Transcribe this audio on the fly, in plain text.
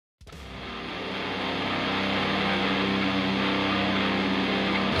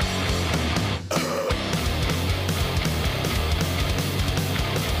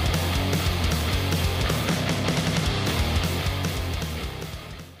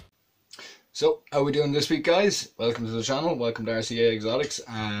So, how are we doing this week, guys? Welcome to the channel. Welcome to RCA Exotics.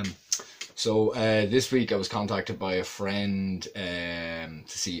 This week I was contacted by a friend to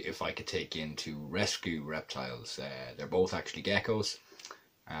see if I could take in to rescue reptiles. They're both actually geckos.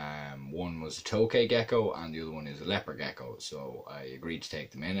 One was a Tokay gecko and the other one is a leopard gecko. So I agreed to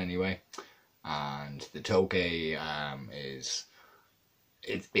take them in anyway. And the Tokay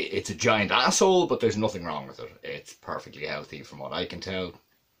it's a giant asshole, but there's nothing wrong with it. It's perfectly healthy from what I can tell.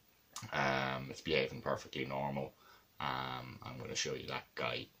 It's behaving perfectly normal. I'm going to show you that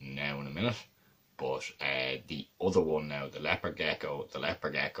guy now in a minute. But the other one now, the leopard gecko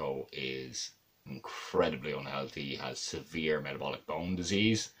is incredibly unhealthy, has severe metabolic bone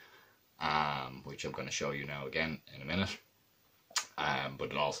disease, which I'm going to show you now again in a minute.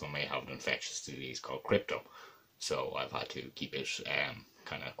 But it also may have an infectious disease called crypto. So I've had to keep it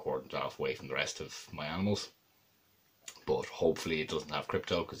kind of cordoned off away from the rest of my animals. But hopefully it doesn't have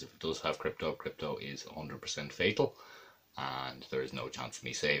crypto, because if it does have crypto, crypto is 100% fatal and there is no chance of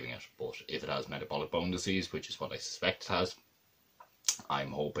me saving it. But if it has metabolic bone disease, which is what I suspect it has,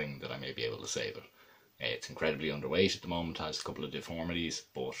 I'm hoping that I may be able to save it. It's incredibly underweight at the moment, has a couple of deformities,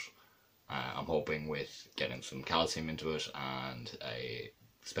 but I'm hoping with getting some calcium into it and a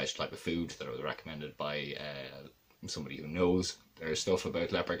special type of food that was recommended by somebody who knows their stuff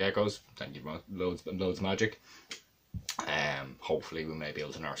about leopard geckos, thank you loads and loads of magic. Hopefully we may be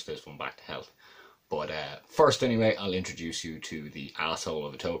able to nurse this one back to health. But first anyway, I'll introduce you to the asshole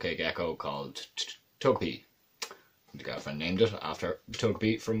of a Tokay gecko called Tokay. The girlfriend named it after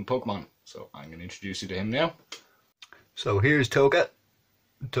Tokay from Pokemon. So I'm going to introduce you to him now. So here's Tokay,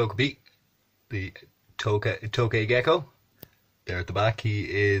 the Tokay gecko. There at the back, he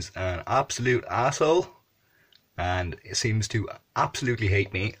is an absolute asshole and seems to absolutely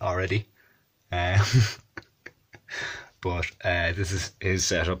hate me already. But this is his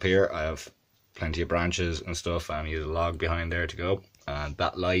setup here. I have plenty of branches and stuff, and he has a log behind there to go. And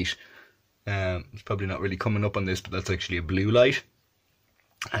that light, it's probably not really coming up on this, but that's actually a blue light.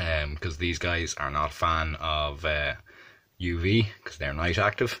 Because these guys are not a fan of UV, because they're night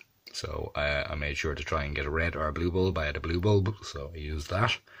active. So I made sure to try and get a red or a blue bulb. I had a blue bulb, so I used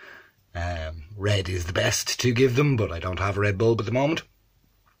that. Red is the best to give them, but I don't have a red bulb at the moment.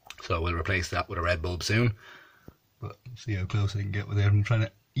 So we'll replace that with a red bulb soon. But see how close I can get without him trying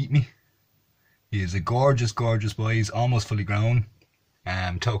to eat me. He is a gorgeous, gorgeous boy. He's almost fully grown.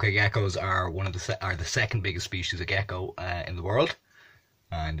 Tokay geckos are the second biggest species of gecko in the world,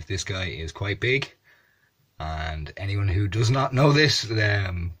 and this guy is quite big. And anyone who does not know this,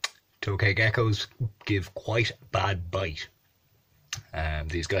 Tokay geckos give quite a bad bite.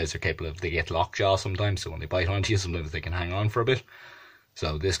 These guys are capable of, they get lockjaw sometimes, so when they bite onto you, sometimes they can hang on for a bit.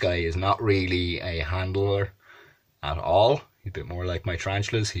 So this guy is not really a handler at all. He's a bit more like my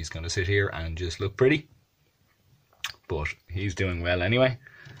tarantulas. He's going to sit here and just look pretty. But he's doing well anyway.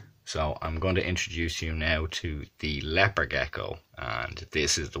 So I'm going to introduce you now to the leopard gecko. And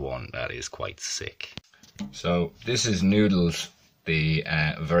this is the one that is quite sick. So this is Noodles, the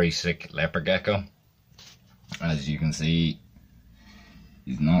very sick leopard gecko. As you can see,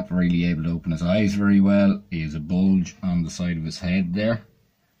 he's not really able to open his eyes very well. He has a bulge on the side of his head there.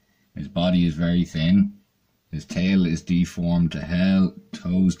 His body is very thin. His tail is deformed to hell,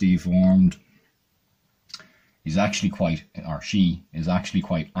 toes deformed. He's actually quite, or she is actually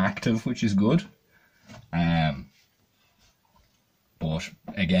quite active, which is good. But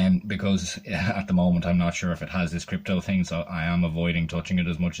again, because at the moment I'm not sure if it has this crypto thing, so I am avoiding touching it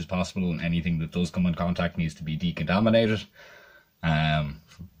as much as possible, and anything that does come in contact needs to be decontaminated,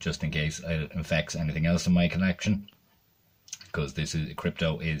 just in case it infects anything else in my collection. Because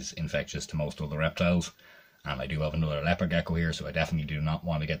crypto is infectious to most other reptiles. And I do have another leopard gecko here, so I definitely do not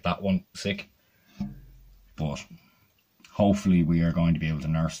want to get that one sick. But hopefully we are going to be able to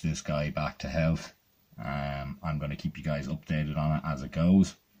nurse this guy back to health. I'm going to keep you guys updated on it as it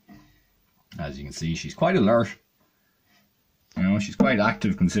goes. As you can see, she's quite alert. You know, she's quite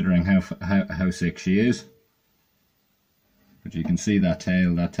active considering how sick she is. But you can see that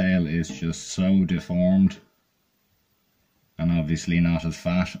tail is just so deformed. And obviously not as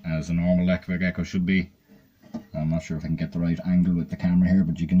fat as a normal leopard gecko should be. I'm not sure if I can get the right angle with the camera here,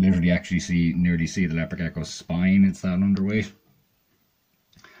 but you can literally actually nearly see the leopard gecko's spine. It's that underweight.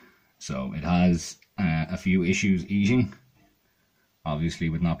 So it has a few issues eating. Obviously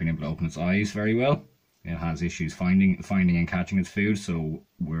with not being able to open its eyes very well. It has issues finding and catching its food, so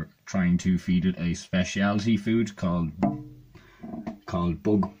we're trying to feed it a specialty food called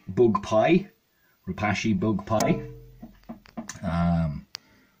bug pie. Rapashi bug pie.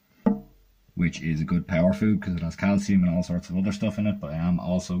 which is a good power food because it has calcium and all sorts of other stuff in it, but I am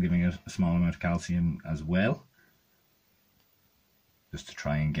also giving it a small amount of calcium as well, just to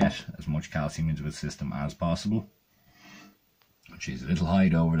try and get as much calcium into its system as possible. She's a little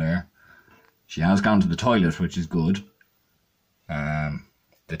hide over there. She has gone to the toilet, which is good.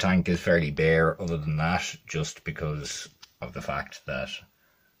 The tank is fairly bare other than that, just because of the fact that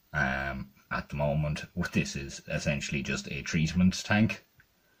at the moment this is essentially just a treatment tank.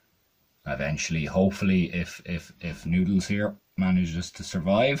 Eventually, hopefully, if Noodles here manages to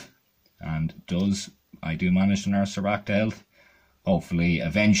survive, and I do manage to nurse her back to health, hopefully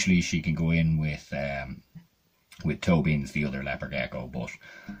eventually she can go in with Tobin's, the other leopard gecko, but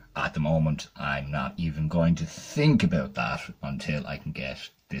at the moment I'm not even going to think about that until I can get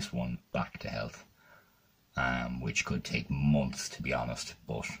this one back to health, which could take months, to be honest,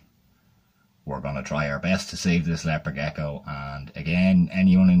 but we're going to try our best to save this leopard gecko. And again,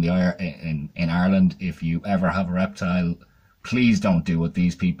 anyone in Ireland, if you ever have a reptile, please don't do what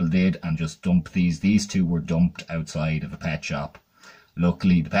these people did and just dump these. These two were dumped outside of a pet shop.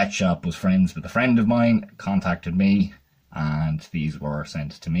 Luckily, the pet shop was friends with a friend of mine, contacted me, and these were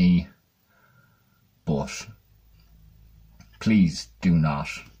sent to me. But please do not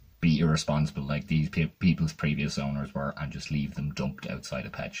be irresponsible like these people's previous owners were and just leave them dumped outside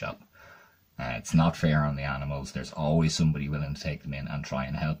a pet shop. It's not fair on the animals. There's always somebody willing to take them in and try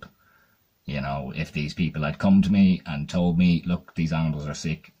and help. You know, if these people had come to me and told me, look, these animals are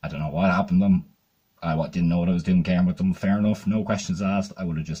sick, I don't know what happened to them, I didn't know what I was doing caring with them, fair enough, no questions asked, I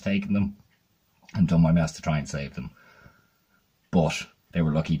would have just taken them and done my best to try and save them. But they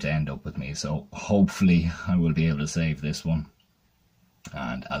were lucky to end up with me, so hopefully I will be able to save this one.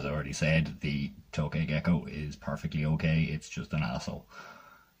 And as I already said, the Tokay gecko is perfectly okay, it's just an asshole.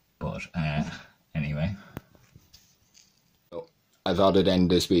 But anyway, I thought I'd end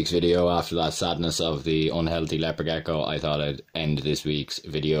this week's video after that sadness of the unhealthy leopard gecko. I thought I'd end this week's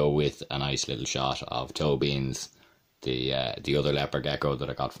video with a nice little shot of Tobin's, the other leopard gecko that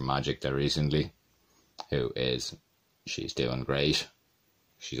I got from Magic there recently, she's doing great.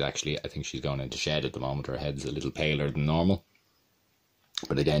 She's actually, I think she's going into shed at the moment. Her head's a little paler than normal.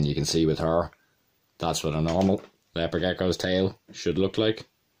 But again, you can see with her, that's what a normal leopard gecko's tail should look like.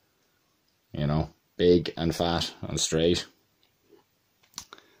 You know, big and fat and straight.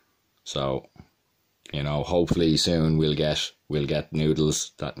 So, you know, hopefully soon we'll get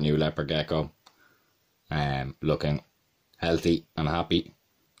Noodles, that new leopard gecko, looking healthy and happy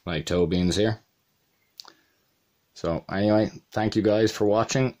like Tobin's here. So anyway, thank you guys for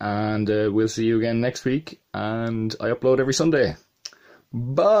watching, and we'll see you again next week, and I upload every Sunday.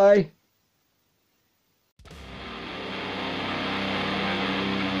 Bye!